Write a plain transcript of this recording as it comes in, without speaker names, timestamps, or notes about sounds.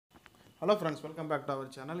Hello friends, welcome back to our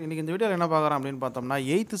channel. இன்னைக்கு இந்த வீடியோல என்ன பார்க்கறோம் அப்படினு பார்த்தோம்னா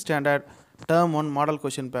 8th standard term 1 model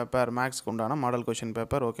question paper மேக்ஸ்க்கு உண்டான மாடல் क्वेश्चन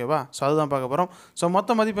பேப்பர் ஓகேவா. சோ அதுதான் பார்க்க போறோம். சோ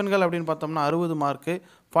மொத்த மதிப்பெண்கள் அப்படினு பார்த்தோம்னா 60 மார்க்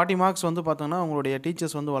 40 மார்க்ஸ் வந்து பார்த்தோம்னா உங்களுடைய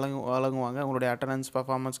டீச்சர்ஸ் வந்து வழங்குவாங்க. உங்களுடைய attendance,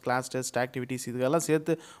 performance, class test, activities இதெல்லாம்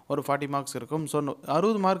சேர்த்து ஒரு 40 மார்க்ஸ் இருக்கும். சோ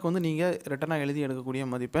 60 மார்க் வந்து நீங்க ரிட்டனா எழுதி எடுக்கக்கூடிய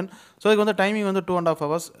மதிப்பெண். சோ இதுக்கு வந்து டைமிங் வந்து 2.5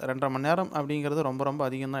 hours 2.5 மணி நேரம் அப்படிங்கிறது ரொம்ப ரொம்ப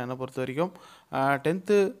அதிகம் தான் என்ன பொறுத்த வரைக்கும்.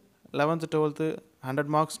 10th 11th 12th 100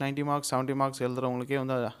 marks 90 marks 70 marks எழுதுறவங்களுக்கே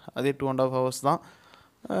வந்து அதே 2.5 hours தான்.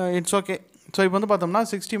 It's okay. ஸோ இப்போ வந்து பார்த்தோம்னா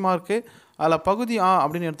 60 மார்க்கு அதில் பகுதி ஆ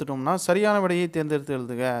அப்படின்னு எடுத்துட்டோம்னா சரியான விடையை தேர்ந்தெடுத்து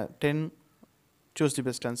எழுதுக 10 choose the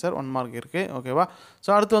best answer 1 mark இருக்குது ஓகேவா.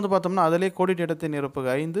 ஸோ அடுத்து வந்து பார்த்தோம்னா அதிலே கோடிட்ட இடத்தை நிரப்புக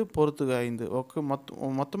 5 பொறுத்துக 5 ஓகே.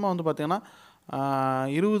 மொத்தமாக வந்து பார்த்திங்கன்னா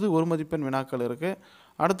 20 ஒரு மதிப்பெண் வினாக்கள் இருக்குது.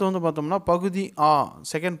 அடுத்து வந்து பார்த்தோம்னா பகுதி ஆ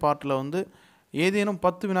செகண்ட் பார்ட்டில் வந்து ஏதேனும்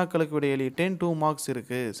 10 வினாக்களுக்கு விடையளி 10 2 மார்க்ஸ்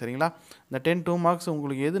இருக்குது சரிங்களா. இந்த 10 2 மார்க்ஸ்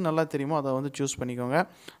உங்களுக்கு எது நல்லா தெரியுமோ அதை வந்து சூஸ் பண்ணிக்கோங்க.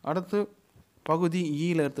 அடுத்து பகுதி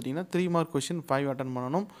ஈயில் எடுத்துட்டிங்கன்னா 3 மார்க் கொஷின் 5 அட்டன்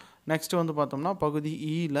பண்ணணும். நெக்ஸ்ட்டு வந்து பார்த்தோம்னா பகுதி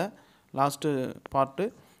ஈயில் லாஸ்ட்டு பார்ட்டு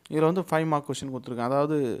இதில் வந்து 5 மார்க் கொஷின் கொடுத்துருக்காங்க.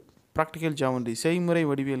 அதாவது ப்ராக்டிக்கல் ஜியாமெட்ரி செய்முறை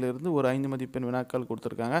வடிவியலிருந்து ஒரு 5 மதிப்பெண் வினாக்கள்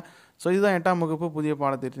கொடுத்துருக்காங்க. ஸோ இதுதான் 8ஆம் வகுப்பு புதிய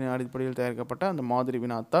பாடத்திட்டத்தின் அடிப்படையில் தயாரிக்கப்பட்ட அந்த மாதிரி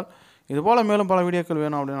வினாத்தாள். இதுபோல் மேலும் பல வீடியோக்கள்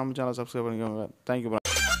வேணும் அப்படின்னு நம்ம சேனலை சப்ஸ்கிரைப் பண்ணிக்கோங்க. தேங்க்யூ.